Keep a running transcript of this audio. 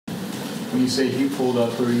When you say he pulled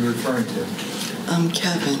up, who are you referring to?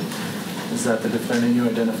 Kevin. Is that the defendant you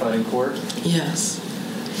identified in court? Yes.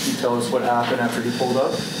 Can you tell us what happened after he pulled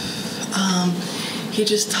up? He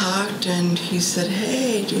just talked and he said,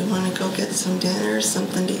 "Hey, do you want to go get some dinner,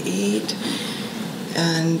 something to eat?"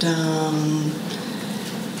 And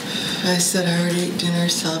I said I already ate dinner,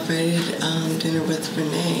 celebrated dinner with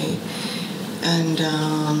Renee. And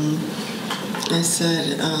I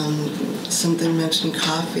said, something mentioned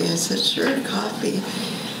coffee. I said, "Sure, coffee."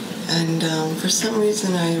 And for some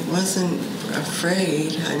reason I wasn't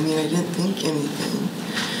afraid. I mean, I didn't think anything.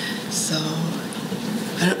 So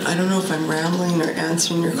I don't know if I'm rambling or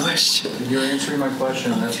answering your question. You're answering my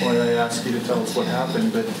question. Okay. That's why I asked you to tell us what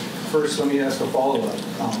happened. But first, let me ask a follow-up.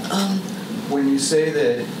 When you say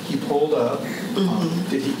that he pulled up,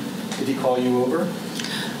 did he call you over?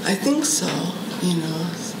 I think so, you know.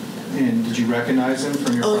 And did you recognize him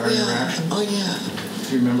from your prior interactions? Oh, yeah.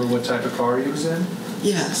 Do you remember what type of car he was in?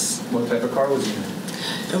 Yes. What type of car was he in?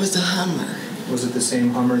 It was a Hummer. Was it the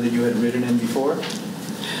same Hummer that you had ridden in before?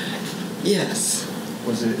 Yes.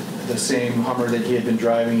 Was it the same Hummer that he had been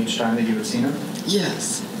driving each time that you had seen him?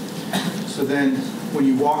 Yes. So then, when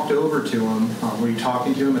you walked over to him, were you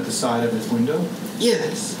talking to him at the side of his window?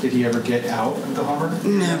 Yes. Did he ever get out of the Hummer?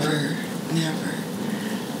 Never.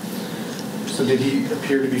 So did he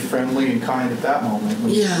appear to be friendly and kind at that moment?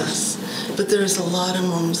 Yes, but there was a lot of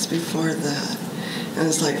moments before that. And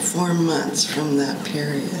it's like 4 months from that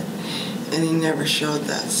period. And he never showed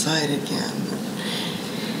that side again.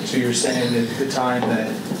 So you're saying that the time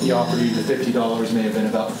that he offered you the $50 may have been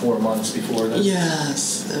about 4 months before that?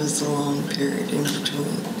 Yes, it was a long period in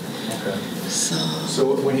between. Okay.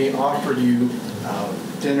 So when he offered you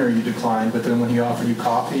dinner, you declined, but then when he offered you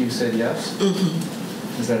coffee, you said yes?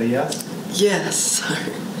 Mm-hmm. Is that a yes? Yes,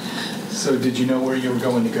 sorry. So did you know where you were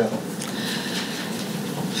going to go?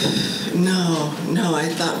 No, I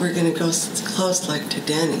thought we were going to go close like to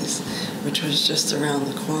Denny's, which was just around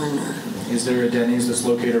the corner. Is there a Denny's that's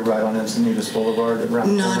located right on Encinitas Boulevard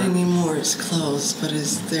around the corner? Not anymore, it's closed, but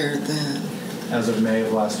it's there then. As of May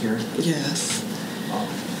of last year? Yes.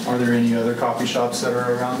 Are there any other coffee shops that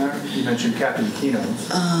are around there? You mentioned Captain Kino's.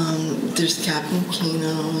 There's Captain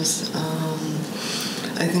Kino's.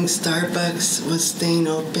 I think Starbucks was staying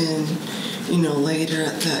open, you know, later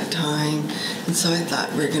at that time. And so I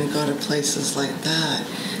thought we were going to go to places like that.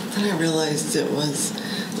 Then I realized it was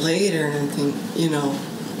later, and I think, you know,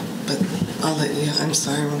 but I'll let you, I'm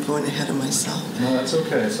sorry, I'm going ahead of myself. No, that's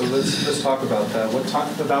okay. So let's talk about that. What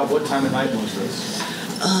time of night was this?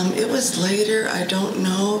 It was later. I don't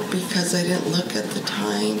know because I didn't look at the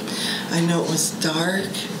time. I know it was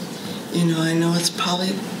dark. You know, I know it's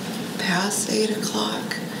probably past 8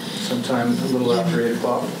 o'clock. Sometime a little after 8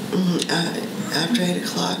 o'clock? After 8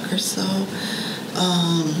 o'clock or so.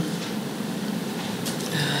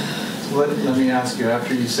 Let me ask you,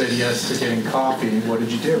 after you said yes to getting coffee, what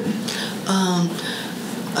did you do?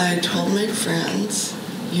 I told my friends,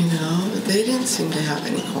 you know, they didn't seem to have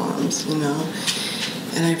any qualms, you know.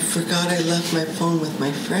 And I forgot I left my phone with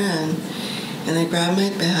my friend, and I grabbed my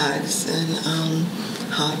bags and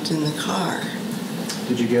hopped in the car.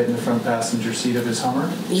 Did you get in the front passenger seat of his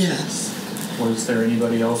Hummer? Yes. Was there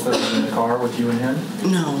anybody else that was in the car with you and him?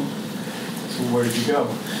 No. So where did you go?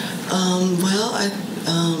 Well,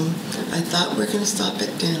 I thought we were going to stop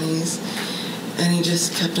at Denny's, and he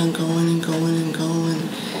just kept on going and going and going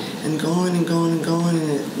and going and going and going, and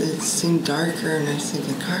it seemed darker, and I was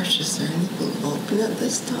thinking, gosh, is there anything open at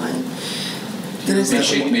this time? Then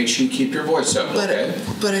Make sure you keep your voice up, okay?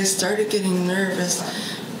 But I started getting nervous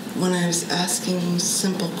when I was asking him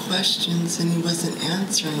simple questions and he wasn't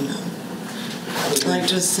answering them. Like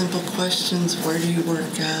just simple questions, where do you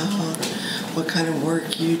work out? What kind of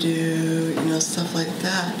work you do? You know, stuff like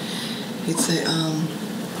that. He'd say,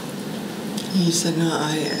 he said, no,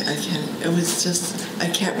 I can't. It was just, I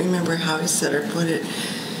can't remember how he said or put it.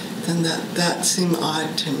 Then that seemed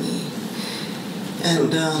odd to me.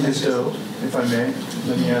 And Ms. Doe, if I may,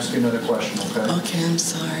 let me ask you another question, okay? Okay, I'm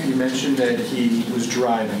sorry. You mentioned that he was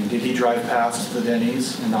driving. Did he drive past the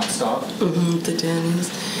Denny's and not stop? Mm-hmm, the Denny's.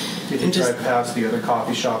 Did he drive past the other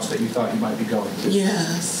coffee shops that you thought he might be going to?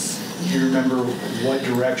 Yes. Do you remember what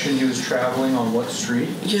direction he was traveling on what street?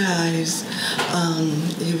 Yeah, he was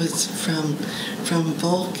from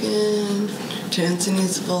Vulcan to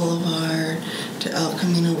Encinitas Boulevard to El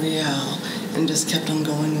Camino Real, and just kept on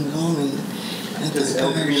going and going. Does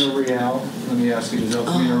El Camino Real, let me ask you, does El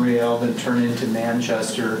Camino Real then turn into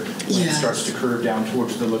Manchester when it starts to curve down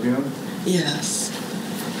towards the lagoon? Yes.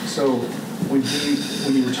 So when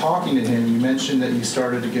you were talking to him, you mentioned that you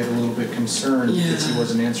started to get a little bit concerned because he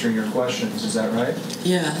wasn't answering your questions. Is that right?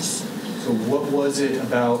 Yes. So what was it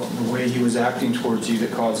about the way he was acting towards you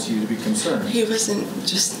that caused you to be concerned? He wasn't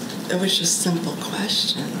just, it was just simple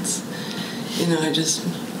questions. You know, I just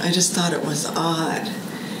thought it was odd.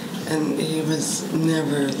 And he was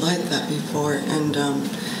never like that before. And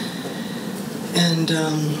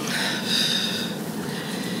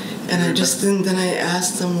I just, and then I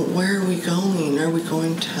asked them, where are we going? Are we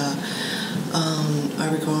going to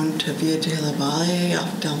Via de la Valle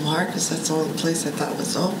off Del Mar? Because that's the only place I thought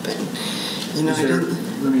was open. You know,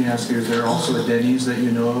 let me ask you, is there also a Denny's that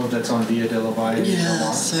you know of that's on Via de la Valle?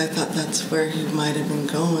 Yeah, so I thought that's where he might have been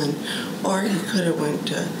going. Or he could have went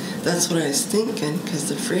to, that's what I was thinking, because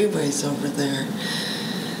the freeway's over there.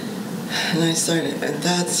 And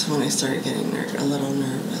that's when I started getting a little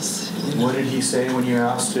nervous. You know? What did he say when you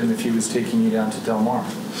asked him if he was taking you down to Del Mar?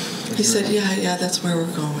 He said, yeah, that's where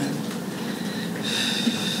we're going.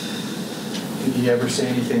 Did he ever say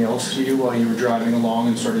anything else to you while you were driving along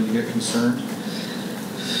and starting to get concerned?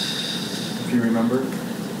 If you remember?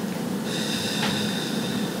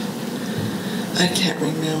 I can't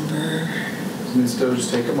remember. Ms. Doe,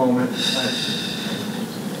 just take a moment.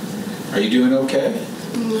 Are you doing okay?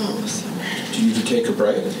 No, sorry. Do you need to take a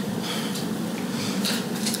break?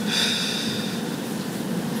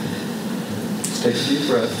 Just take a deep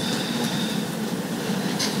breath.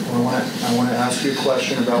 I want to ask you a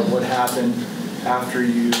question about what happened after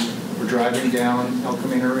you were driving down El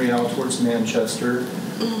Camino Real towards Manchester.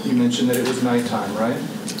 You mentioned that it was nighttime, right?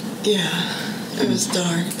 Yeah, it was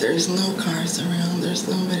dark. There's no cars around. There's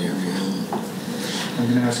nobody around. I'm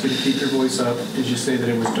going to ask you to keep your voice up. Did you say that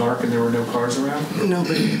it was dark and there were no cars around?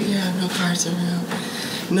 Nobody. Yeah, no cars around.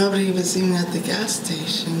 Nobody was even at the gas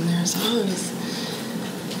station. There's always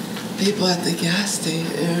people at the gas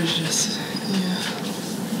station. It was just, yeah.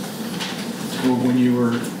 Well, when you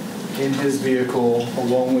were in his vehicle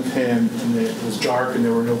alone with him and it was dark and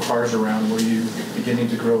there were no cars around, were you beginning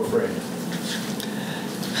to grow afraid?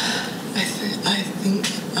 I think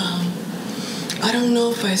I don't know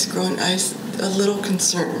if I was growing, a little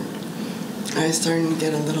concerned. I was starting to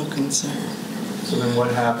get a little concerned. So then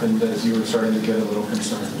what happened as you were starting to get a little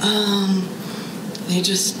concerned? He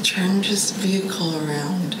just turned his vehicle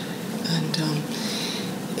around and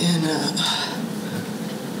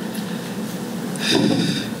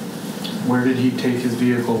Where did he take his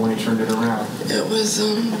vehicle when he turned it around? It was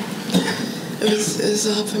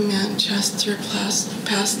off of Manchester,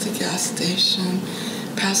 past the gas station,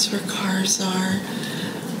 past where cars are.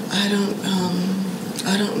 I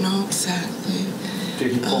don't know exactly.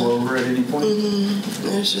 Did he pull over at any point? Mm-hmm.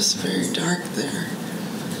 It was just very dark there.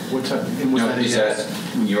 What time? Is that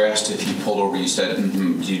when you were asked if he pulled over, you said,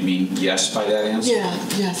 mm-hmm. Do you mean yes by that answer? Yeah,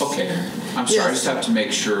 yes. Okay. Sir. I'm sorry, I just have to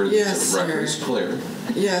make sure that yes, the record is clear.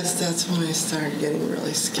 Yes, that's when I started getting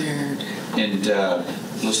really scared. And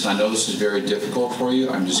listen, I know this is very difficult for you.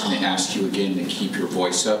 I'm just going to ask you again to keep your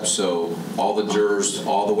voice up so all the jurors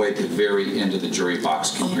all the way to the very end of the jury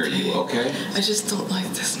box can hear you, okay? I just don't like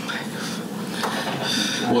this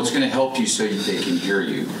microphone. Well, it's going to help you so they can hear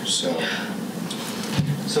you. So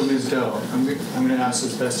Ms. Doe, I'm going to ask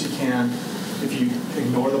as best you can if you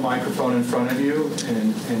ignore the microphone in front of you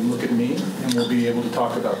and look at me, and we'll be able to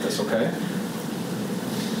talk about this, okay?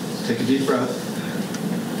 Take a deep breath.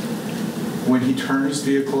 When he turned his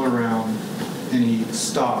vehicle around and he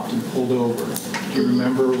stopped and pulled over, do you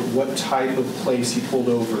remember what type of place he pulled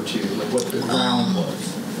over to, like what the ground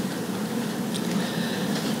was?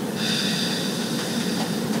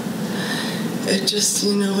 It just,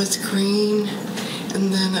 was green,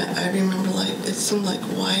 and then I remember it seemed like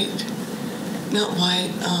white, not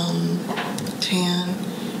white, tan,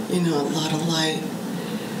 a lot of light.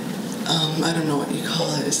 I don't know what you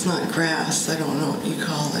call it. It's not grass. I don't know what you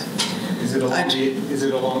call it. Is it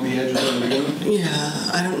along the edge of the lagoon?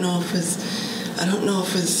 Yeah, I don't know if it's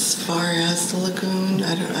as far as the lagoon.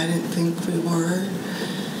 I didn't think we were.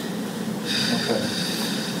 Okay.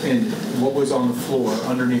 And what was on the floor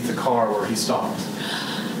underneath the car where he stopped?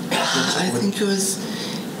 I think it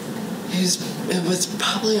was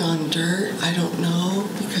probably on dirt. I don't know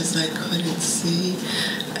because I couldn't see.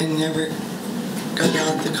 I never got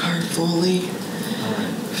out of the car fully. All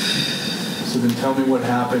right. So then tell me what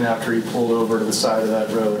happened after he pulled over to the side of that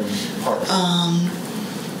road and parked.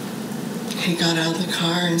 He got out of the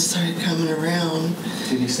car and started coming around.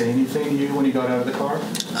 Did he say anything to you when he got out of the car?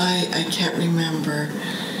 I can't remember,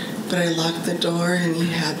 but I locked the door and he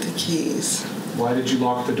had the keys. Why did you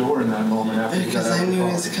lock the door in that moment after he got out of the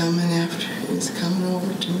car? Because I knew he was coming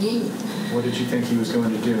over to me. What did you think he was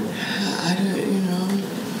going to do? I don't,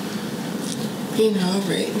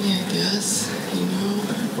 rape me, I guess,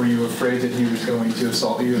 Were you afraid that he was going to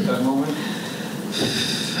assault you at that moment?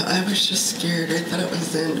 I was just scared. I thought it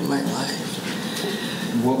was the end of my life.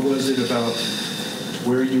 What was it about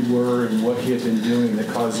where you were and what he had been doing that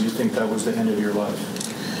caused you to think that was the end of your life?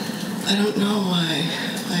 I don't know why.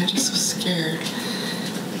 I just was scared.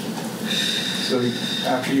 So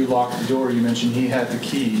after you locked the door, you mentioned he had the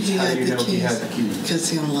keys. How do you know he had the keys? Because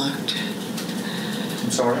he unlocked it.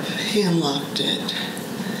 I'm sorry? He unlocked it.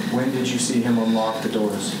 When did you see him unlock the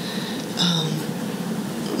doors?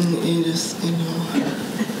 He just,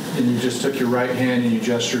 And you just took your right hand and you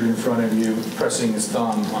gestured in front of you, pressing his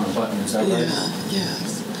thumb on a button. Is that right? Yeah,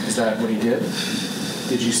 yes. Is that what he did?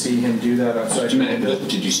 Did you see him do that outside your window?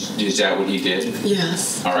 Is that what he did?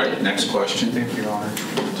 Yes. All right, next question. Thank you, Your Honor.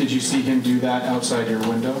 Did you see him do that outside your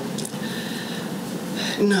window?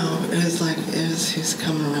 No, it was he was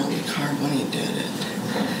coming around the car when he did it.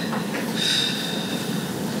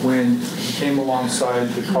 When he came alongside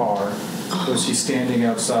the car, was he standing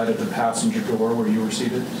outside of the passenger door where you were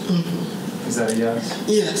seated? Mm-hmm. Is that a yes?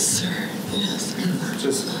 Yes, sir. Yes.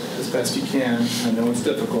 Just as best you can. I know it's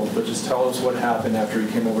difficult, but just tell us what happened after he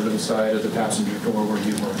came over to the side of the passenger door where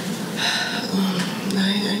you were.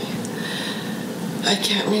 I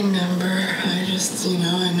can't remember. I just,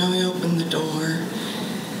 I know he opened the door.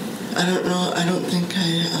 I don't know. I don't think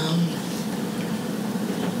he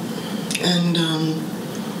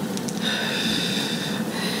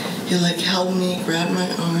held me, grabbed my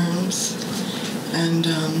arms, and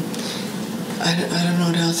I don't know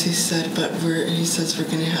what else he said, but he says we're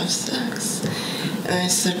going to have sex. And I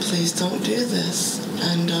said, please don't do this.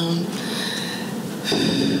 And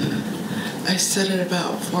I said it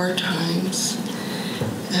about 4 times.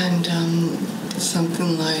 And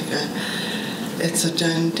something like, it's a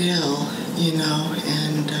done deal,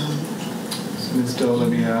 and... Ms. Doe, let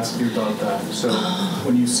me ask you about that. So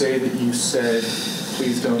when you say that you said,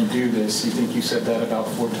 please don't do this, you think you said that about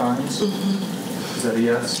 4 times? Mm-hmm. Is that a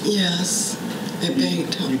yes? Yes. I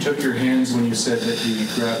begged him. You took your hands when you said that he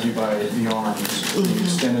grabbed you by the arms. Mm-hmm. You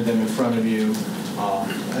extended them in front of you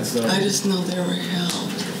as though... I just know they were held.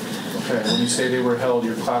 Okay, when you say they were held,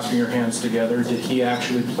 you're clasping your hands together. Did he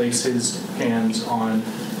actually place his hands on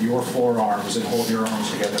your forearms and hold your arms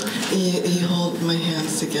together? He held my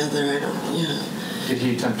hands together. Did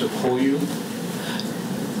he attempt to pull you?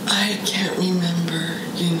 I can't remember,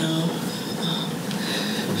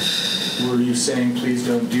 Were you saying, please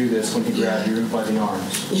don't do this when he grabbed you by the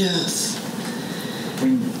arms? Yes.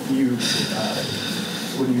 When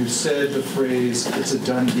you said the phrase, it's a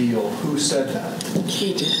done deal, who said that?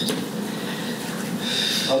 He did.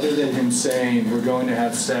 Other than him saying, we're going to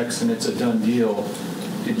have sex and it's a done deal,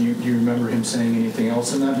 do you remember him saying anything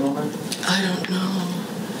else in that moment? I don't know.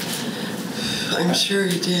 I'm sure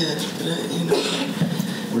he did, but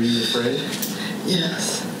Were you afraid?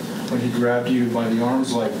 Yes. When he grabbed you by the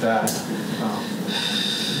arms like that,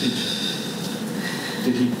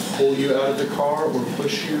 did he pull you out of the car or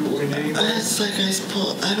push you in any way? It's like I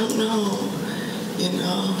pulled, I don't know,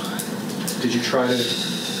 Did you try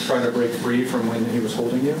to break free from when he was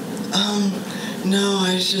holding you? No,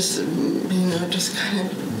 I was just, just kind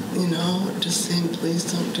of, just saying, please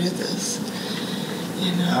don't do this,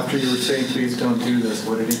 After you were saying, please don't do this,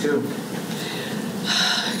 what did he do?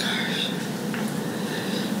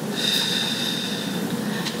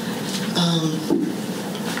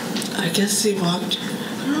 I guess I don't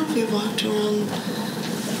know if he walked around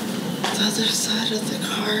the other side of the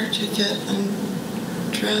car to get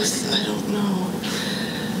undressed. I don't know.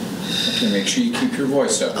 Okay, make sure you keep your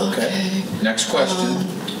voice up, okay? Next question.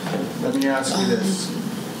 Let me ask you this.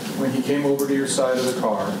 When he came over to your side of the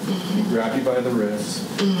car, he grabbed you by the wrist,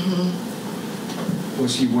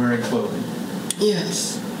 was he wearing clothing?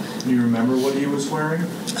 Yes. Do you remember what he was wearing?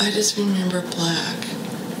 I just remember black.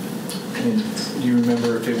 And do you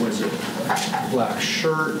remember if it was a black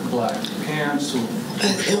shirt, black pants, or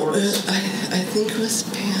shorts? I think it was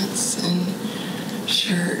pants and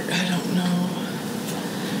shirt. I don't know.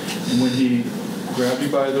 And when he grabbed you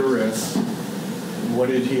by the wrist, what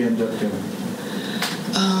did he end up doing?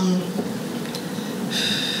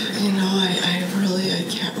 I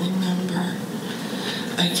can't remember.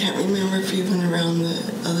 I can't remember if he went around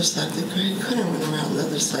the other side of the car. He could have went around the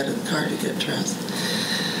other side of the car to get dressed.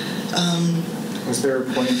 Was there a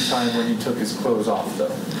point in time when he took his clothes off,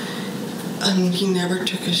 though? He never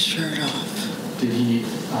took his shirt off. Did he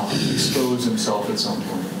expose himself at some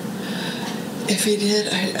point? If he did,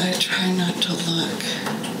 I try not to look,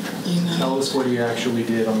 Tell us what he actually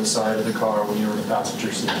did on the side of the car when you were in the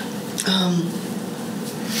passenger seat.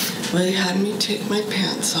 Well, he had me take my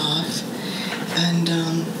pants off and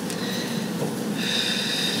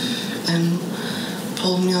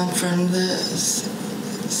pulled me on front of the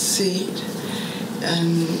seat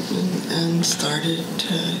and started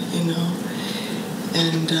to,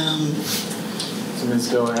 and So Ms.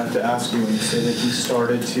 Doe, I have to ask you, when you say that he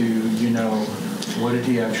started to, what did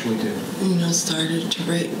he actually do? Started to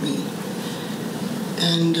rape me.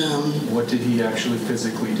 And what did he actually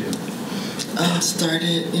physically do?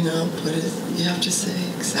 Started, put his, you have to say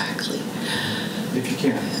exactly. If you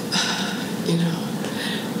can.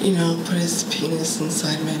 Put his penis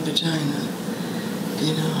inside my vagina,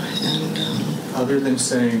 and... Other than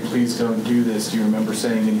saying, please don't do this, do you remember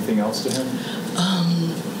saying anything else to him?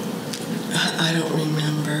 I don't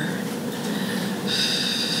remember.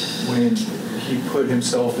 When he put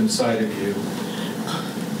himself inside of you,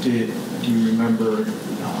 do you remember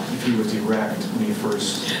if he was erect when he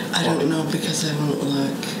first... I don't know because I won't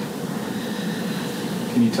look.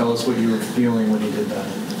 Can you tell us what you were feeling when he did that?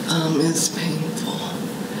 It's painful.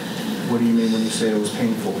 What do you mean when you say it was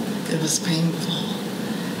painful? It was painful.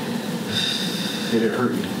 Did it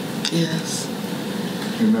hurt you? Yes.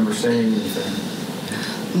 Do you remember saying anything?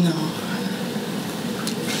 No.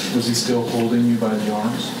 Was he still holding you by the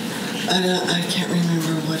arms? I can't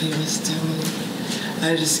remember what he was doing.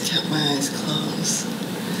 I just kept my eyes closed.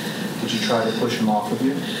 Did you try to push him off of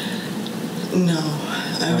you? No,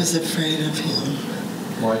 I was afraid of him.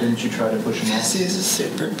 Why didn't you try to push him off? Because he's a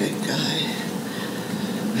super big guy.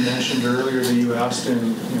 You mentioned earlier that you asked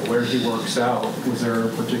him where he works out. Was there a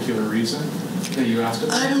particular reason that you asked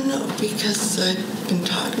him? I don't know, because I've been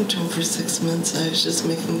talking to him for 6 months. I was just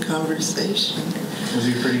making conversation. Was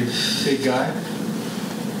he a pretty big guy?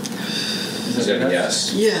 Is that a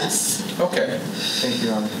yes? Yes. Okay. Thank you,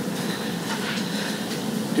 Your Honor.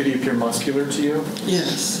 Did he appear muscular to you?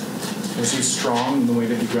 Yes. Was he strong in the way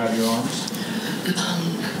that he grabbed your arms?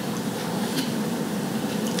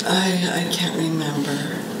 I can't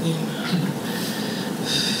remember.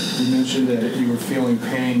 You mentioned that you were feeling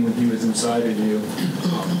pain when he was inside of you.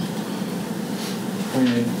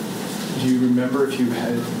 Do you remember if you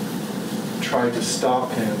had tried to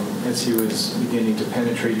stop him as he was beginning to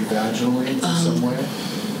penetrate you vaginally in some way?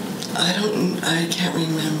 I can't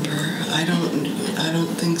remember. I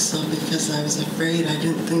don't think so because I was afraid. I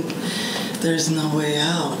didn't think there's no way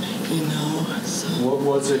out, So. What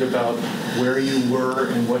was it about where you were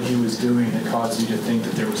and what he was doing that caused you to think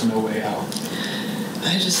that there was no way out?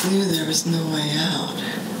 I just knew there was no way out.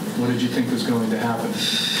 What did you think was going to happen?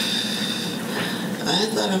 I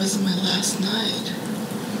thought it was my last night.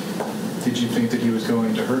 Did you think that he was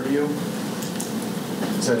going to hurt you?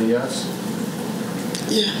 Is that a yes?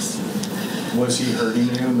 Yes. Was he hurting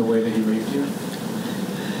you in the way that he raped you?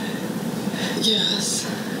 Yes.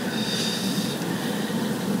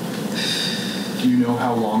 Do you know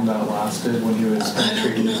how long that lasted when he was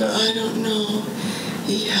penetrating you? I don't know.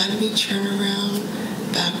 He had me turn around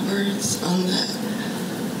backwards on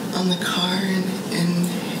the car and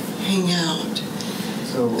hang out.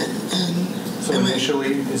 So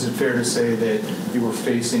initially, is it fair to say that you were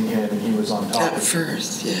facing him and he was on top? At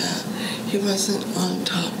first, yeah. He wasn't on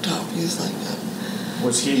top. He was like that.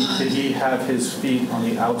 Did he have his feet on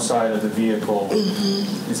the outside of the vehicle?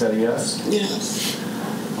 Mm-hmm. Is that a yes? Yes.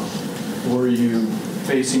 Were you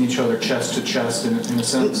facing each other chest to chest in a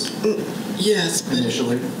sense? Yes.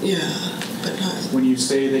 Initially? Yeah, but not. When you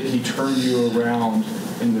say that he turned you around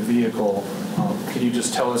in the vehicle, can you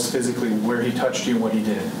just tell us physically where he touched you and what he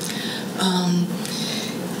did?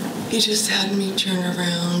 He just had me turn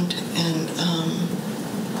around and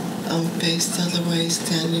face the other way,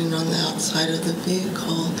 standing on the outside of the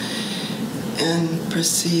vehicle, and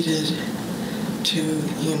proceeded to,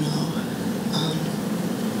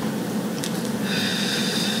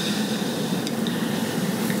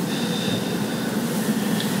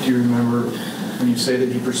 Do you remember, when you say that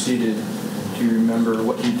he proceeded, do you remember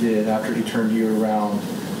what he did after he turned you around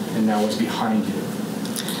and now was behind you?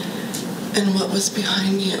 And what was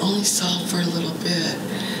behind me, I only saw for a little bit.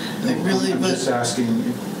 I'm just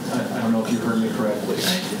asking, I don't know if you heard me correctly.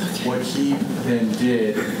 Okay. What he then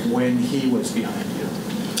did when he was behind you.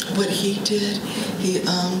 What he did, he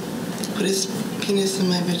put his penis in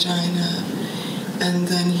my vagina, and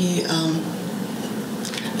then he,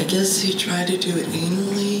 I guess he tried to do it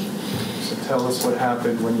anally. So tell us what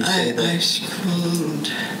happened when you said that. I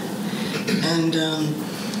screamed, and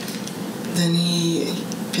then he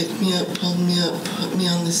picked me up, pulled me up, put me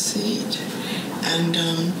on the seat, and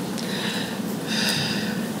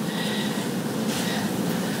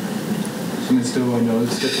Ms. Doe, I know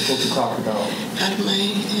it's difficult to talk about. had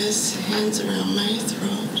his hands around my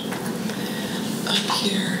throat, up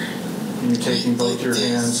here. And you're taking both like your this.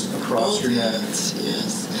 hands across Both your neck. hands,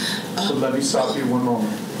 yes. So let me stop you one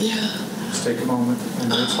moment. Yeah. Just take a moment. I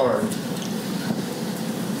know it's hard.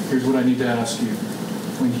 Here's what I need to ask you.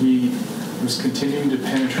 When he was continuing to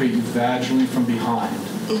penetrate you vaginally from behind,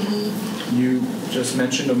 you just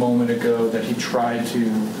mentioned a moment ago that he tried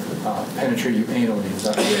to penetrate you anally. Is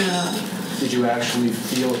that right? Yeah. Did you actually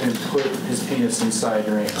feel him put his penis inside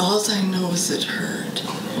your anus? All I know is it hurt.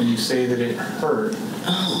 When you say that it hurt,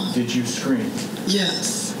 did you scream?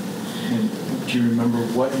 Yes. And do you remember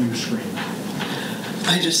what you screamed?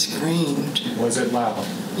 I just screamed. Was it loud?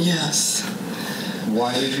 Yes.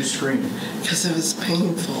 Why did you scream? Because it was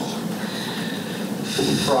painful.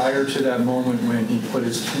 Prior to that moment when he put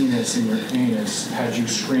his penis in your anus, had you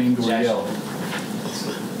screamed or yelled?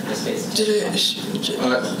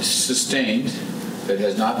 Sustained. That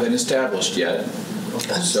has not been established yet.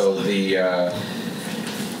 Okay. So you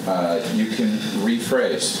can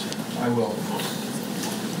rephrase. I will.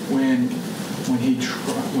 When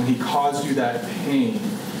he caused you that pain,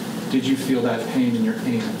 did you feel that pain in your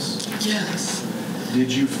anus? Yes.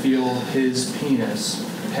 Did you feel his penis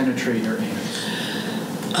penetrate your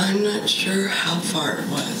anus? I'm not sure how far it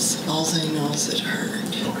was. All I know is it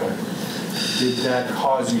hurt. Okay. Did that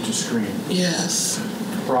cause you to scream? Yes.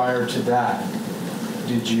 Prior to that,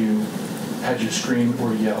 had you screamed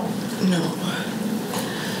or yelled? No.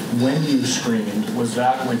 When you screamed, was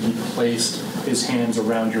that when he placed his hands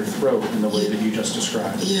around your throat in the way that you just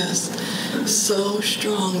described? Yes. So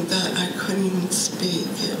strong that I couldn't even speak.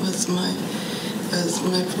 It was my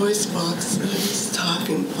voice box. I was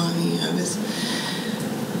talking funny.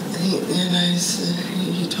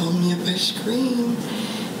 He told me if I scream,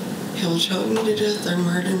 he'll choke me to death or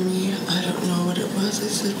murder me. I don't know what it was. I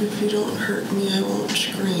said, if you don't hurt me, I won't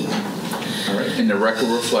scream. All right. And the record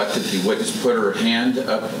reflected the witness put her hand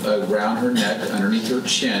up around her neck, underneath her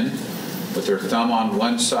chin, with her thumb on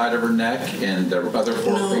one side of her neck and the other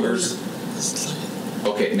four fingers.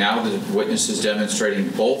 Okay, now the witness is demonstrating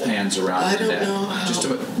both hands around her neck. I don't know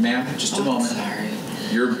how. Ma'am, just a moment. Sorry.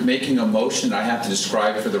 You're making a motion I have to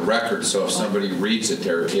describe for the record, so if somebody reads it,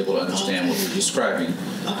 they're able to understand what you're describing.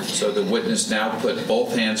 Okay. So the witness now put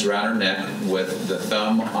both hands around her neck with the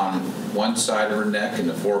thumb on one side of her neck and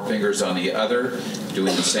the four fingers on the other,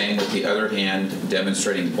 doing the same with the other hand,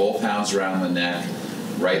 demonstrating both hands around the neck,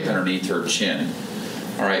 right underneath her chin.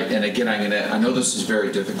 All right, and again, I know this is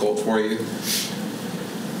very difficult for you.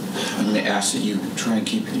 I'm going to ask that you try and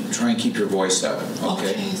keep your voice up.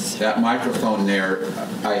 Okay. That microphone there,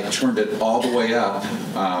 I turned it all the way up,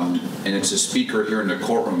 and it's a speaker here in the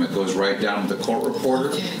courtroom. It goes right down to the court reporter.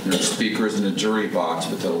 Okay. And there's speakers in the jury box,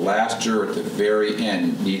 but the last juror at the very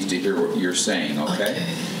end needs to hear what you're saying. Okay.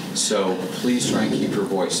 So please try and keep your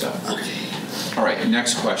voice up. Okay. All right.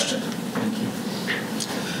 Next question. Thank you.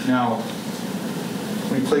 Now,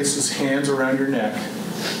 when he placed his hands around your neck,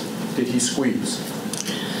 did he squeeze?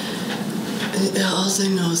 All I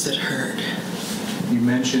know is it hurt. You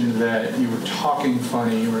mentioned that you were talking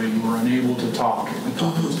funny or you were unable to talk.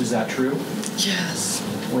 Is that true? Yes.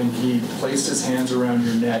 When he placed his hands around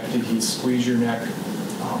your neck, did he squeeze your neck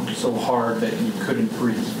so hard that you couldn't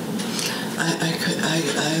breathe?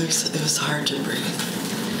 It was hard to breathe.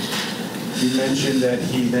 You mentioned that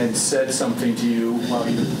he then said something to you while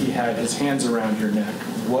he had his hands around your neck.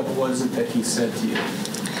 What was it that he said to you?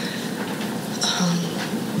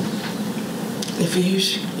 If you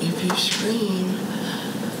scream,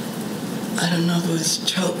 I don't know if it was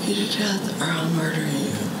choke you to death or I'll murder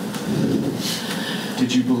you.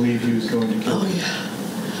 Did you believe he was going to kill you? Oh,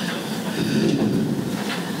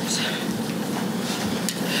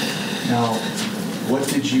 yeah. Now, what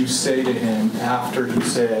did you say to him after he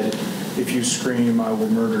said, if you scream, I will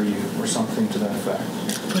murder you, or something to that effect?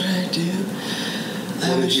 What did I do?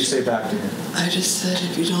 What did you say back to him? I just said,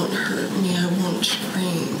 if you don't hurt me, I won't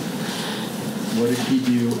scream. What did he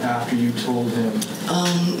do after you told him?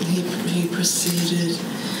 He proceeded,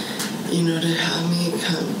 to have me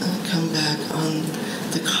come back on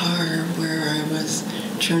the car where I was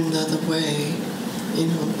turned the other way,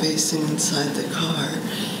 facing inside the car,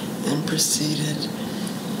 and proceeded,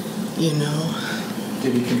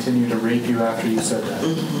 Did he continue to rape you after you said that?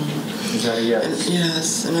 Mm-hmm. Is that a yes?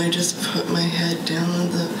 Yes, and I just put my head down on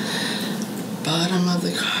the bottom of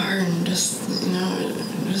the car and just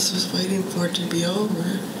was waiting for it to be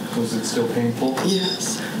over. Was it still painful?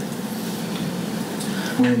 Yes.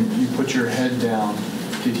 When you put your head down,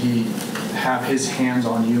 did he have his hands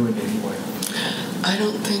on you in any way? I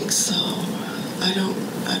don't think so. I don't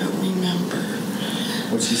remember.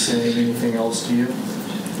 Was he saying anything else to you?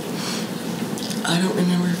 I don't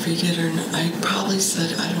remember if he did or not. I probably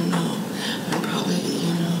said, I don't know. I probably,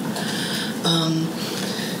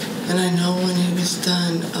 and I know when he was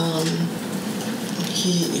done,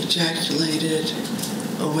 he ejaculated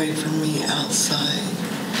away from me outside.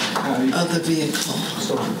 of the vehicle.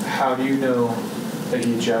 So how do you know that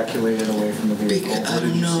he ejaculated away from the vehicle? Because, I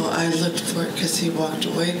don't know. I looked for it because he walked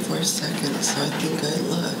away for a second, so I think I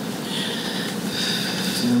looked.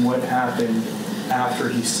 And then what happened after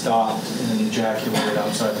he stopped and then ejaculated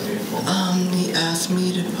outside the vehicle? He asked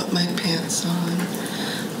me to put my pants on.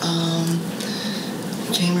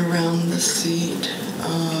 Came around the seat.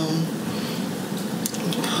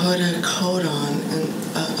 Put a coat on and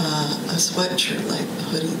a sweatshirt, like a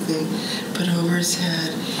hoodie thing, put over his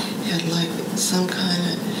head. He had like some kind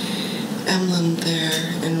of emblem there,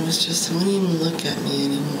 and was just, wouldn't even look at me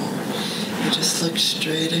anymore. He just looked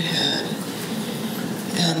straight ahead.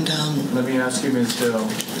 And let me ask you, Ms. Doe.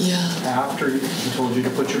 yeah. After he told you to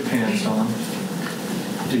put your pants on,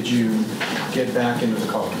 did you get back into the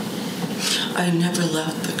car? I never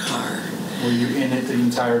left the car. Were you in it the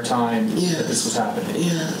entire time Yes. that this was happening?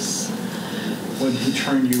 Yes. When he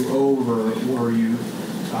turned you over, were you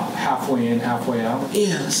halfway in, halfway out?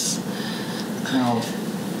 Yes. Now,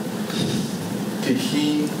 did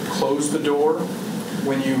he close the door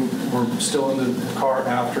when you were still in the car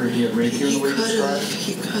after he had raped you in the way you described?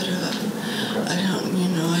 He could have. Okay. I don't,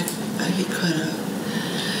 he could have.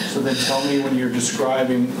 So then tell me, when you're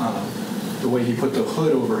describing the way he put the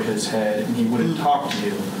hood over his head and he wouldn't talk to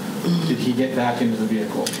you, did he get back into the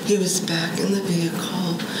vehicle? He was back in the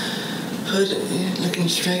vehicle, hood looking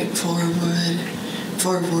straight forward,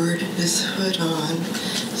 his hood on,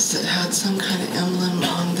 had some kind of emblem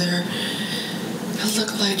on there. It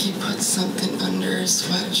looked like he put something under his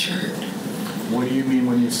sweatshirt. What do you mean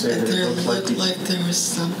when you say that There it looked like there was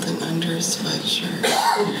something under his sweatshirt.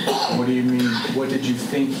 What do you mean? What did you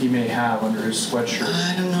think he may have under his sweatshirt?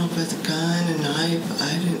 I don't know if it's a gun, a knife.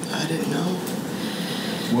 I didn't know.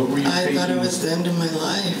 What were you thinking? I thought it was the end of my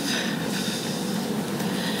life.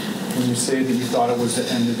 When you say that you thought it was the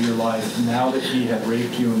end of your life, now that he had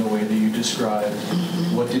raped you in the way that you described,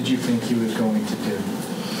 what did you think he was going to do?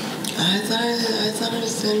 I thought it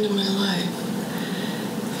was the end of my life.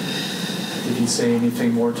 Did he say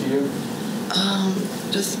anything more to you?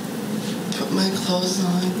 Just put my clothes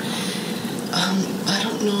on. I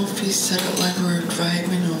don't know if he said it while we were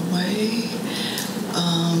driving away.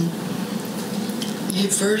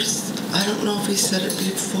 I don't know if he said it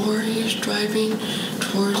before he was driving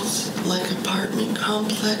towards like apartment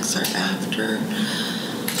complex or after.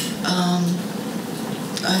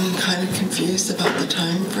 I'm kind of confused about the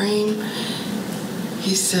time frame.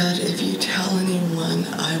 He said, if you tell anyone,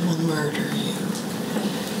 I will murder you.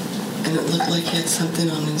 And it looked like he had something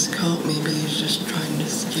on his coat. Maybe he was just trying to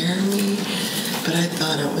scare me. But I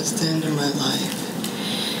thought it was the end of my life.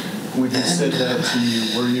 When he said that to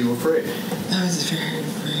you, were you afraid? I was very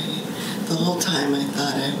afraid. The whole time I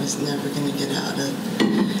thought I was never going to get out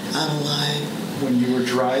alive. When you were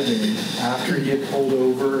driving, after he had pulled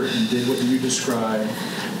over and did what you described,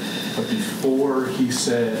 but before he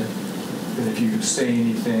said that if you say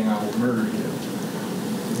anything, I will murder you,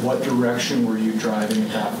 what direction were you driving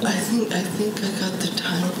at that point? I think I got the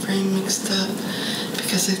time frame mixed up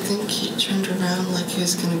because I think he turned around like he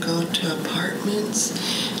was going to go to apartments,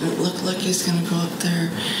 and it looked like he was going to go up there.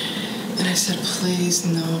 And I said, please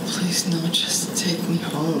no, just take me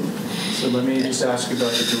home. So let me just ask you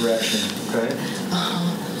about the direction, okay?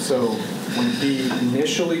 So when he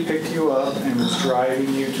initially picked you up and was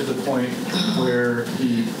driving you to the point where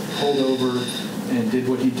he pulled over and did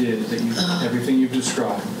what he did, everything you've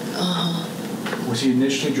described, was he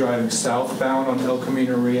initially driving southbound on El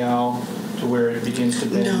Camino Real to where it begins to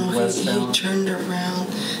bend westbound? No, he turned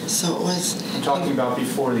around, so it was... I'm talking about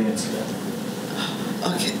before the incident.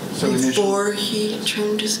 Okay, So before he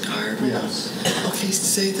turned his car around? Yes. Okay,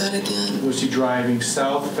 say that again. Was he driving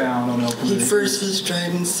southbound on El Camino? He first was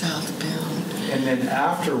driving southbound. And then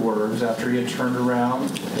afterwards, after he had turned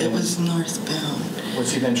around... It was northbound.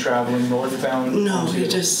 Was he then traveling northbound? No, he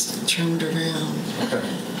just turned around. Okay.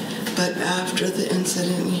 But after the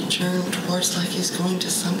incident, he turned towards like he's going to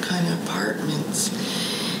some kind of apartments.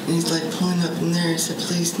 And he's like pulling up in there. I said,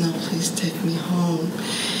 please, no, please take me home.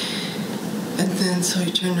 And then so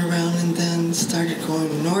he turned around and then started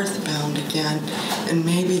going northbound again. And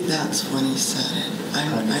maybe that's when he said it.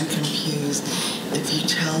 I'm confused. If you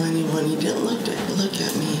tell anyone, he didn't look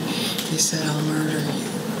at me. He said, I'll murder you.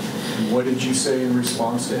 What did you say in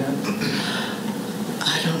response to him?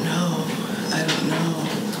 I don't know. I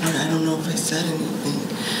don't know if I said anything.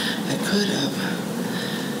 I could have.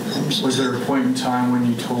 Was there a point in time when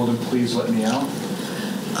you told him, please let me out?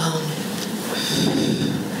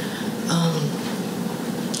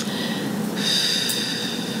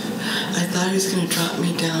 I thought he was going to drop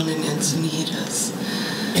me down in Encinitas.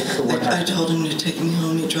 So what I happened? told him to take me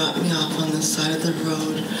home. He dropped me off on the side of the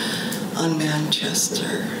road on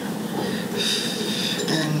Manchester.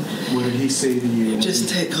 And What did he say to you? just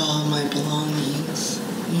take all my belongings.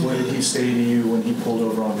 What did he say to you when he pulled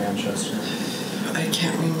over on Manchester? I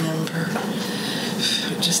can't remember.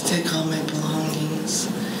 Just take all my belongings.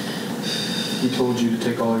 He told you to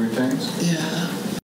take all your things? Yeah.